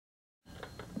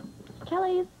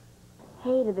Kelly's.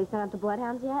 Hey, did they send out the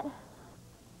bloodhounds yet?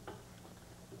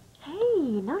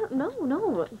 Hey,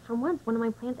 no. For once, one of my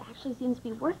plans actually seems to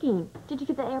be working. Did you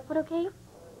get to the airport okay?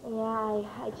 Yeah,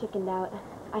 I chickened out.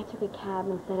 I took a cab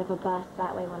instead of a bus.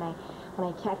 That way when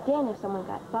I checked in, if someone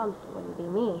got bumped, it wouldn't be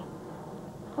me.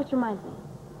 Which reminds me,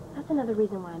 that's another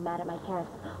reason why I'm mad at my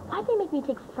parents. Why'd they make me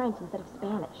take French instead of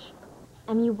Spanish?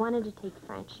 And you wanted to take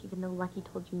French, even though Lucky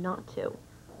told you not to.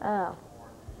 Oh.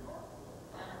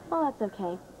 Well, that's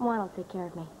okay. Juan will take care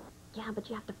of me. Yeah, but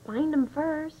you have to find him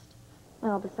first.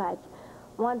 Well, besides,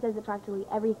 Juan says that practically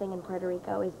everything in Puerto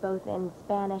Rico is both in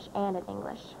Spanish and in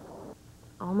English.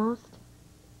 Almost?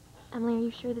 Emily, are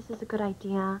you sure this is a good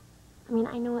idea? I mean,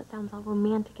 I know it sounds all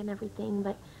romantic and everything,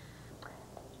 but...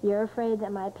 You're afraid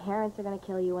that my parents are going to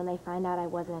kill you when they find out I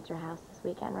wasn't at your house this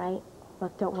weekend, right?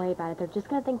 Look, don't worry about it. They're just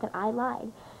going to think that I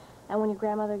lied. And when your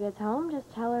grandmother gets home, just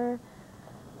tell her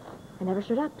I never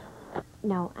showed up.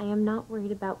 No, I am not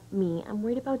worried about me. I'm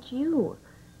worried about you.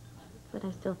 But I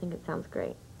still think it sounds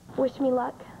great. Wish me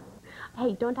luck.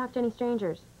 Hey, don't talk to any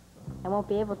strangers. I won't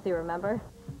be able to, remember?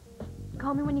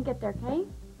 Call me when you get there, okay?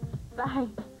 Bye.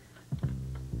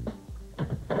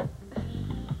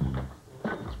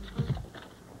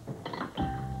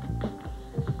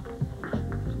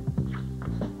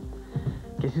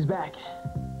 Guess who's back?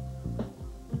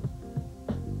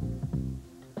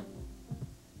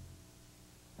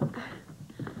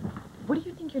 What do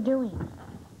you think you're doing?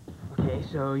 Okay,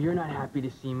 so you're not happy to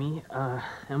see me.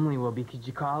 Emily will be. Could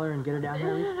you call her and get her down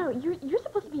here? No. You're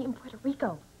supposed to be in Puerto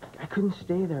Rico. I couldn't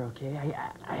stay there, okay?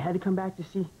 I had to come back to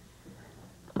see...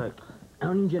 Look, I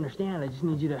don't need you to understand. I just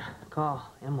need you to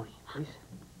call Emily, please.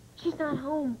 She's not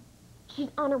home. She's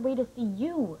on her way to see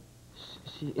you.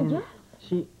 Yes.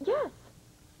 Yes.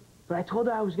 But I told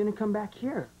her I was going to come back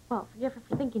here. Well, forgive her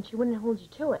for thinking she wouldn't hold you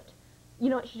to it. You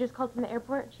know what? She just called from the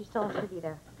airport. She still has to be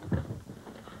there.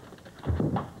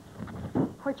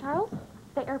 Port Charles?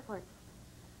 The airport.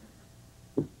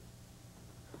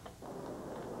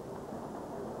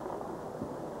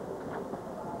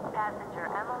 Passenger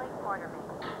Emily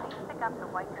Quartermain, please pick up the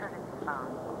white courtesy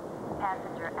phone.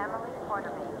 Passenger Emily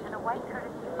Quartermain to the white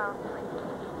courtesy phone, please.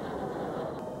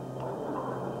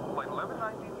 Flight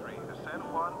 1193 to San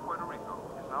Juan, Puerto Rico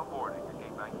is now boarding at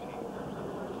gate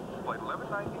 19. Flight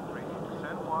 1193 to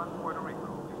San Juan, Puerto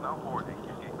Rico is now boarding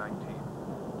at gate 19.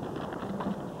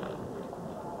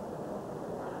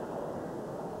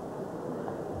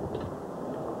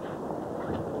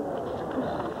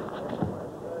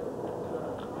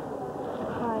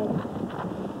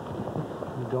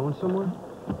 Going somewhere?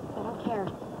 I don't care.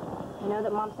 I know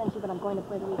that Mom sent you, but I'm going to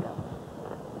Puerto Rico.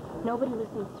 Nobody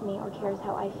listens to me or cares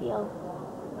how I feel,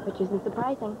 which isn't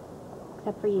surprising,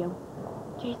 except for you.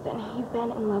 Jason, you've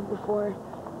been in love before,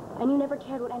 and you never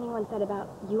cared what anyone said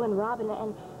about you and Robin,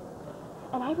 and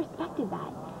I respected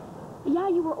that. Yeah,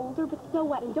 you were older, but so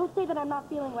what? And don't say that I'm not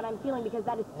feeling what I'm feeling, because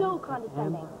that is so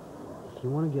condescending. If you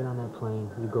want to get on that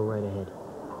plane, you go right ahead.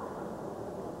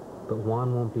 But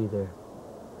Juan won't be there.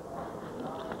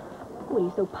 What, are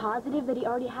you so positive that he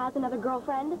already has another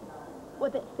girlfriend?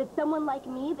 What, that someone like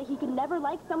me, that he could never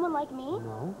like someone like me?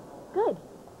 No. Good.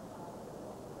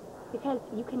 Because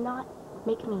you cannot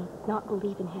make me not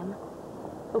believe in him.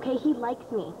 Okay, he likes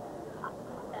me.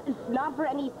 Not for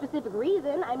any specific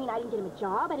reason. I mean, I didn't get him a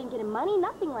job, I didn't get him money,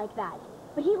 nothing like that.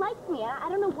 But he likes me, and I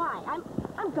don't know why.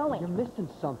 I'm going. You're missing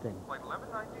something. Flight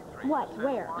 1193 What? to San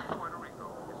Where? Juan, Puerto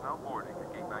Rico is now boarding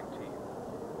at gate 19.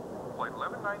 Flight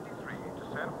 1193 to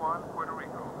San Juan, Puerto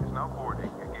Rico is now boarding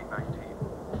at gate 19.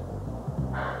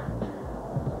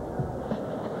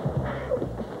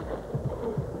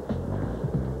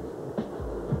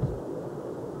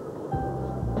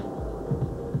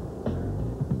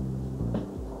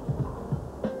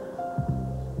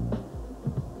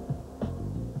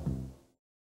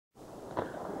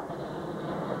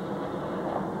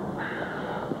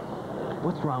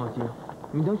 What's wrong with you?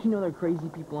 I mean, don't you know there are crazy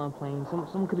people on planes?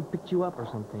 Someone could have picked you up or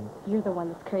something. You're the one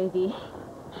that's crazy.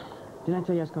 Didn't I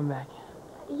tell you I was coming back?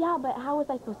 Yeah, but how was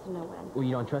I supposed to know when? Well,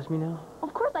 you don't trust me now?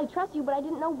 Of course I trust you, but I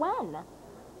didn't know when.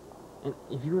 And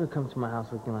if you would have come to my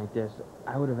house looking like this,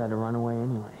 I would have had to run away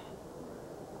anyway.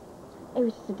 It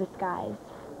was just a disguise.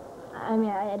 I mean,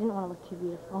 I didn't want to look too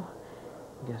beautiful.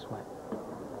 Guess what?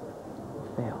 You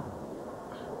failed.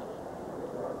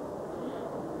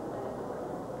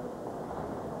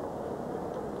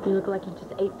 You look like you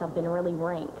just ate something really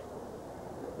rank.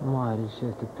 Why did she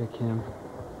have to pick him?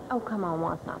 Oh, come on,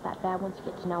 Juan's not that bad once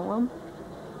you get to know him.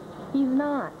 He's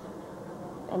not.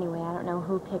 Anyway, I don't know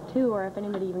who picked who or if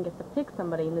anybody even gets to pick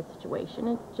somebody in this situation.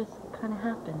 It just kind of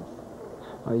happens.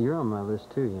 Oh, you're on my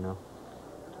list too, you know.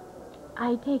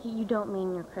 I take it you don't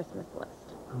mean your Christmas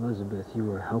list. Elizabeth, you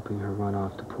were helping her run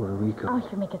off to Puerto Rico. Oh,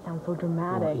 you make it sound so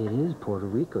dramatic. Well, it is Puerto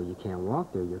Rico. You can't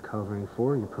walk there. You're covering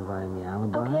for her. You're providing the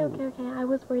alibi. Okay. I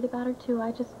was worried about her, too.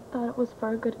 I just thought it was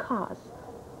for a good cause.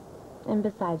 And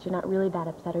besides, you're not really that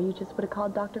upset, or you just would have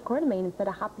called Dr. Quartermain instead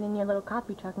of hopping in your little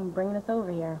coffee truck and bringing us over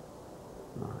here.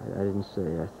 No, I didn't say.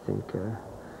 I think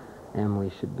Emily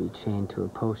should be chained to a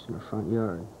post in her front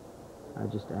yard. I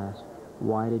just asked,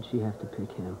 why did she have to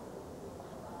pick him?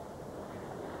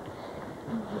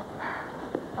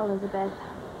 Elizabeth,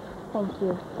 thank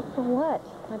you. For what?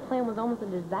 My plan was almost a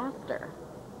disaster.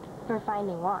 For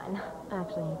finding Juan.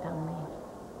 Actually, he found me.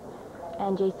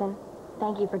 And Jason,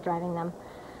 thank you for driving them.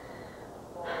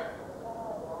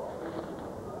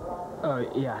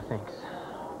 Oh, yeah, thanks.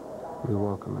 You're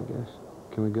welcome, I guess.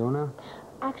 Can we go now?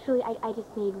 Actually, I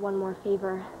just need one more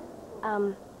favor.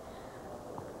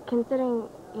 Considering,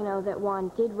 you know, that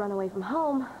Juan did run away from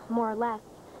home, more or less.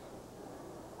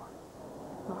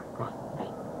 Right.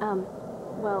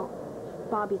 Well,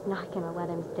 Bobby's not gonna let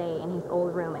him stay in his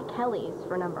old room at Kelly's,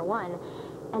 for number one.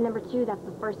 And number two, that's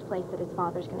the first place that his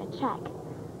father's gonna check.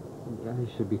 Yeah,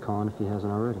 he should be calling if he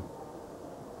hasn't already.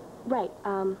 Right,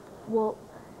 well,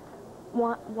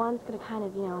 Juan's gonna kind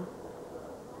of, you know,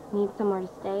 need somewhere to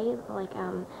stay, like,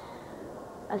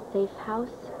 a safe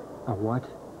house. A what?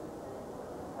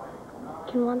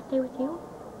 Can Juan stay with you?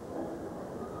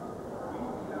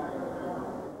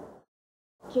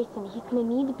 Jason, he's gonna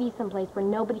need to be someplace where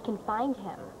nobody can find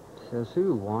him. Says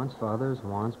who? Juan's father is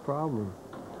Juan's problem.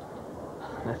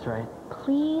 That's right.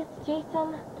 Please,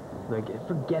 Jason? Look,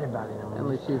 forget about it,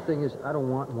 Emily. See, the thing is, I don't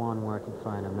want Juan where I can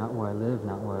find him. Not where I live,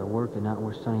 not where I work, and not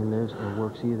where Sonny lives or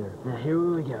works either. Now, here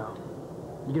we go.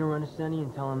 You gonna run to Sonny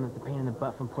and tell him that the pain in the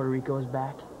butt from Puerto Rico is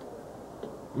back?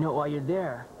 You know, while you're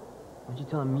there, why don't you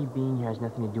tell him me being here has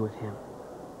nothing to do with him?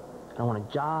 I don't want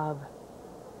a job.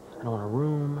 I don't want a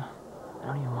room. I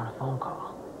don't even want a phone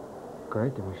call.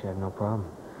 Great, then we should have no problem.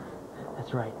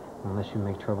 That's right. Unless you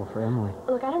make trouble for Emily.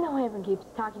 Look, I don't know why everyone keeps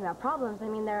talking about problems. I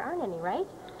mean, there aren't any, right?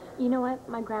 You know what?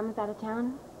 My grandma's out of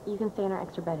town. You can stay in our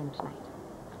extra bedroom tonight.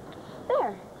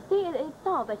 There. See, it's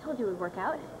solved. I told you it would work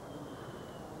out.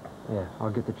 Yeah, I'll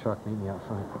get the truck. Meet me out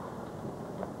front.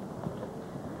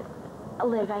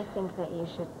 Liz, I think that you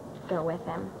should go with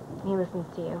him. He listens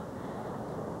to you.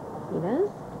 He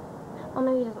does? Well,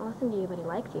 maybe he doesn't listen to you, but he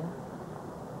likes you.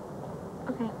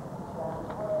 Okay.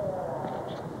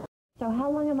 So how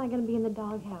long am I going to be in the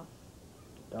doghouse?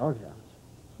 Doghouse?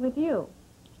 With you.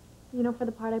 You know, for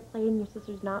the part I played in your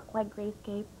sister's not quite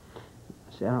Grayscape.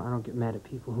 See, I don't get mad at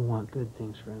people who want good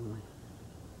things for Emily.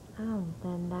 Oh,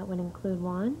 then that would include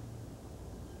Juan?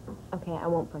 Okay, I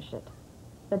won't push it.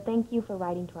 But thank you for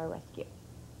riding to our rescue.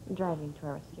 Driving to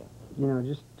our rescue. You know,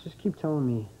 just keep telling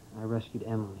me I rescued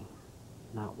Emily,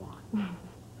 not Juan.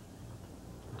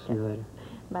 See you later.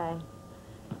 Bye.